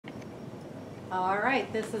All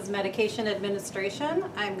right, this is medication administration.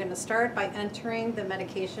 I'm going to start by entering the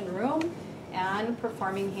medication room and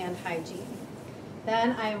performing hand hygiene.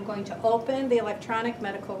 Then I am going to open the electronic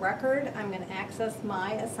medical record. I'm going to access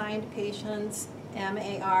my assigned patient's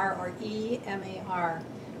MAR or EMAR.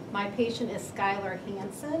 My patient is Skylar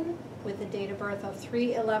Hansen with a date of birth of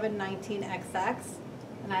 3/11/19XX.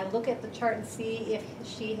 And I look at the chart and see if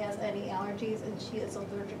she has any allergies, and she is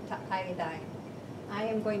allergic to iodine. I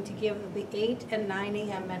am going to give the 8 and 9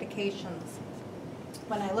 a.m. medications.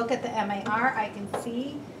 When I look at the MAR, I can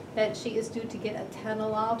see that she is due to get a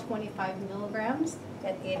Tenolol 25 milligrams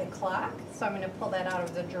at 8 o'clock. So I'm going to pull that out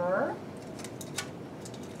of the drawer.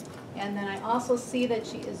 And then I also see that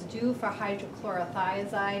she is due for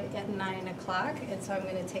hydrochlorothiazide at 9 o'clock. And so I'm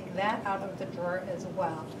going to take that out of the drawer as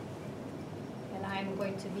well. And I'm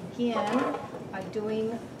going to begin by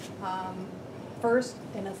doing first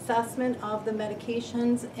an assessment of the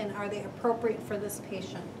medications and are they appropriate for this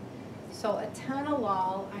patient. So a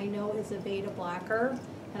Tenolol I know is a beta blocker,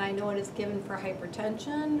 and I know it is given for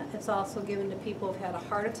hypertension. It's also given to people who've had a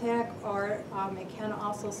heart attack, or it can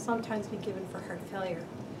also sometimes be given for heart failure.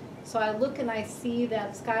 So I look and I see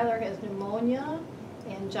that Skylar has pneumonia,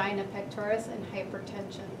 angina pectoris, and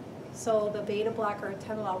hypertension. So the beta blocker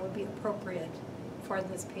Tenolol would be appropriate for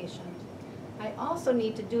this patient. I also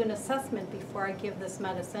need to do an assessment before I give this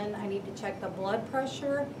medicine. I need to check the blood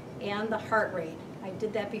pressure and the heart rate. I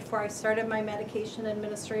did that before I started my medication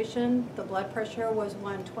administration. The blood pressure was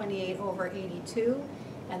 128/82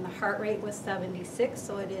 and the heart rate was 76,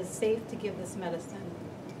 so it is safe to give this medicine.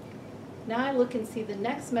 Now I look and see the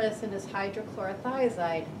next medicine is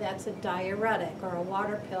hydrochlorothiazide. That's a diuretic or a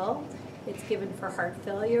water pill. It's given for heart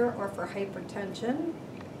failure or for hypertension.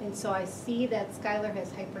 And so I see that Skylar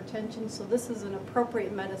has hypertension, so this is an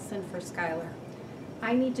appropriate medicine for Skylar.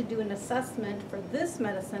 I need to do an assessment for this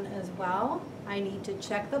medicine as well. I need to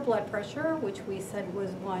check the blood pressure, which we said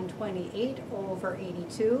was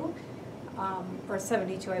 128/82, or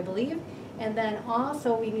 72, I believe. And then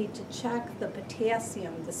also we need to check the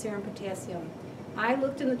potassium, the serum potassium. I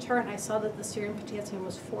looked in the chart and I saw that the serum potassium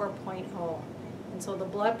was 4.0. And so the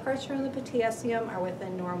blood pressure and the potassium are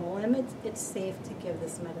within normal limits. It's safe to give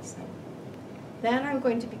this medicine. Then I'm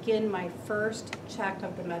going to begin my first check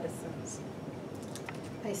of the medicines.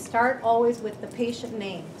 I start always with the patient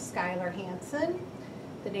name, Skylar Hansen,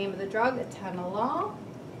 the name of the drug, Tenolol,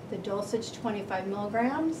 the dosage 25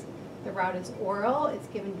 milligrams, the route is oral, it's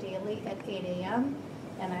given daily at 8 a.m.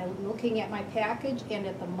 And I'm looking at my package and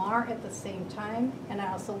at the MAR at the same time. And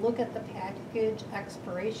I also look at the package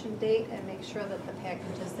expiration date and make sure that the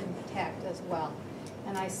package is intact as well.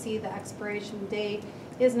 And I see the expiration date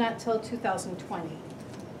is not till 2020.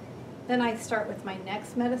 Then I start with my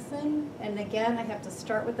next medicine. And again, I have to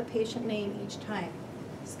start with the patient name each time.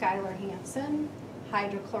 Skylar Hansen,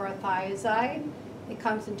 hydrochlorothiazide. It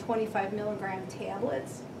comes in 25 milligram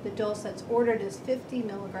tablets. The dose that's ordered is 50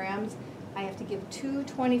 milligrams. I have to give 2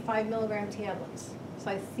 25 milligram tablets.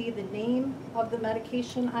 So I see the name of the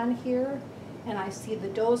medication on here, and I see the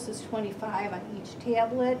dose is 25 on each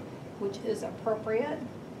tablet, which is appropriate.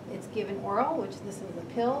 It's given oral, which this is a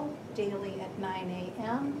pill, daily at 9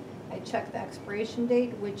 a.m. I check the expiration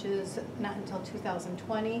date, which is not until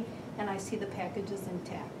 2020, and I see the package is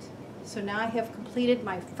intact. So now I have completed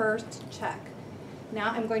my first check.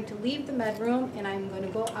 Now I'm going to leave the med room and I'm going to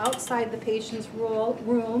go outside the patient's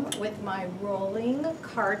room with my rolling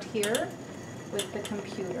cart here with the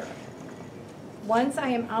computer. Once I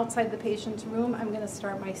am outside the patient's room, I'm going to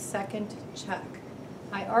start my second check.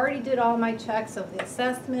 I already did all my checks of the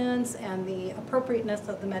assessments and the appropriateness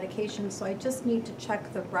of the medication, so I just need to check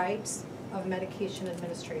the rights of medication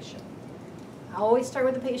administration. I always start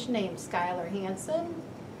with the patient name, Skylar Hansen,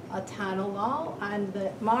 a Tenolol on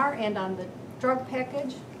the MAR and on the drug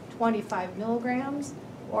package, 25 milligrams,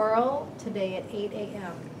 oral, today at 8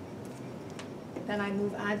 a.m. Then I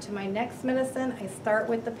move on to my next medicine. I start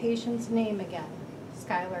with the patient's name again.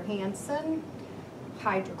 Skylar Hansen,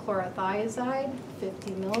 hydrochlorothiazide,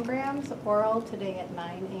 50 milligrams, oral, today at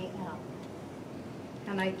 9 a.m.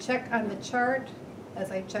 And I check on the chart,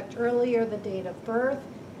 as I checked earlier, the date of birth,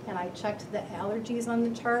 and I checked the allergies on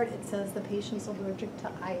the chart. It says the patient's allergic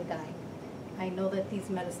to iodine. I know that these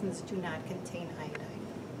medicines do not contain iodine.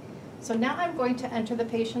 So now I'm going to enter the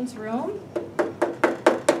patient's room.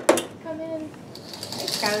 Come in. Hi,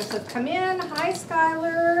 Skylar says, come in. Hi,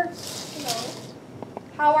 Skylar. Hello.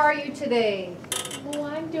 How are you today? Well,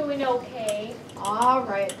 I'm doing okay. All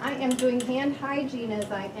right. I am doing hand hygiene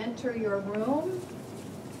as I enter your room.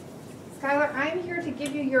 Skylar, I'm here to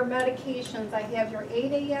give you your medications. I have your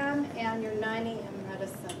 8 a.m. and your 9 a.m.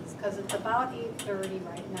 medicines because it's about 8:30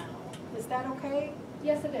 right now. Is that okay?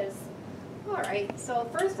 Yes, it is. All right, so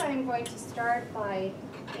first I'm going to start by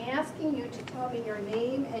asking you to tell me your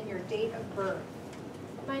name and your date of birth.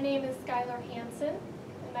 My name is Skylar Hansen,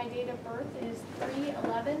 and my date of birth is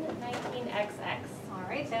 3/11/19XX. All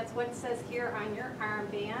right, that's what it says here on your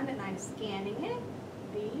armband, and I'm scanning it,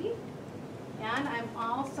 B. And I'm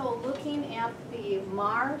also looking at the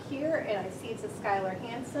MAR here, and I see it's a Skylar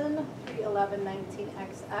Hansen,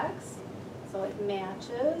 3/11/19XX, so it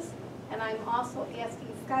matches. And I'm also asking,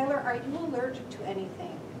 Skylar, are you allergic to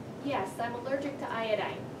anything? Yes, I'm allergic to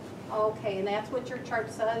iodine. Okay, and that's what your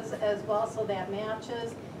chart says as well, so that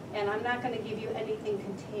matches. And I'm not going to give you anything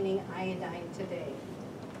containing iodine today.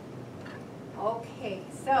 Okay,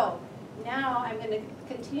 so now I'm going to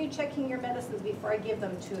continue checking your medicines before I give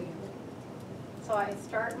them to you. So I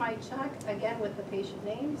start my check again with the patient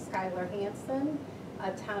name, Skylar Hansen,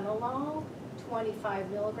 atenolol,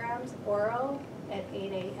 25 milligrams oral at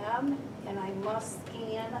 8 a.m. and I must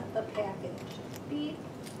scan the package. Beep.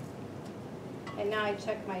 And now I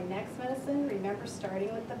check my next medicine. Remember,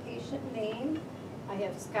 starting with the patient name, I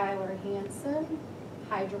have Skylar Hansen,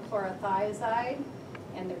 hydrochlorothiazide,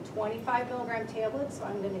 and they're 25 milligram tablets, so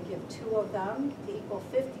I'm going to give 2 of them to equal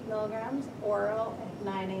 50 milligrams oral at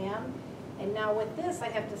 9 a.m. And now with this, I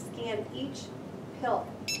have to scan each pill.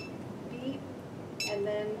 Beep, and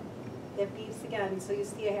then it beeps again. So you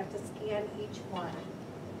see I have to scan each one.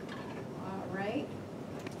 All right,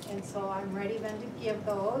 and so I'm ready then to give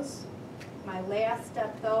those. My last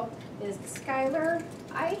step though is, Skylar,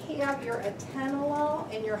 I have your atenolol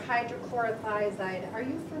and your hydrochlorothiazide. Are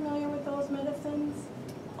you familiar with those medicines?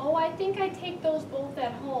 Oh, I think I take those both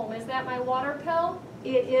at home. Is that my water pill?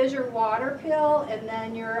 It is your water pill, and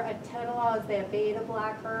then your atenolol is that beta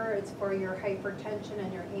blocker. It's for your hypertension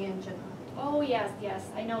and your angina. Oh, yes, yes,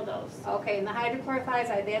 I know those. Okay, and the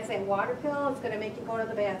hydrochlorothiazide, that's that water pill. It's going to make you go to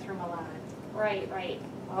the bathroom a lot. Right, right.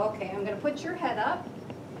 Okay, I'm going to put your head up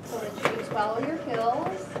so that you can swallow your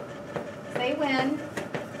pills. Say when.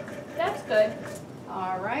 That's good.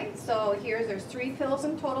 All right, so there's 3 pills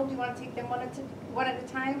in total. Do you want to take them one at a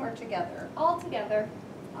time or together? All together.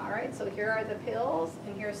 All right, so here are the pills,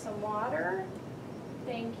 and here's some water.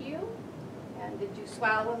 Thank you. And did you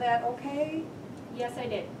swallow that okay? Yes, I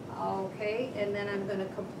did. Okay, and then I'm going to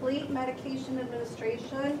complete medication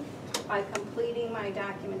administration by completing my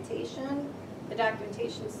documentation. The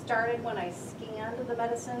documentation started when I scanned the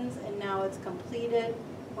medicines, and now it's completed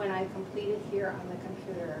when I completed here on the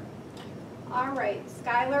computer. All right,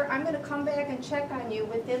 Skylar, I'm going to come back and check on you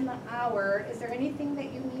within the hour. Is there anything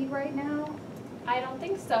that you need right now? I don't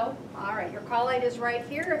think so. All right, your call light is right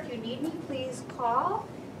here. If you need me, please call.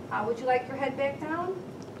 Would you like your head back down?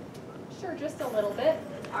 Sure, just a little bit.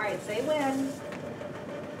 All right, say when.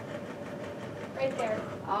 Right there.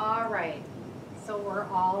 All right, so we're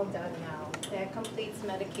all done now. That completes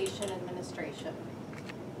medication administration.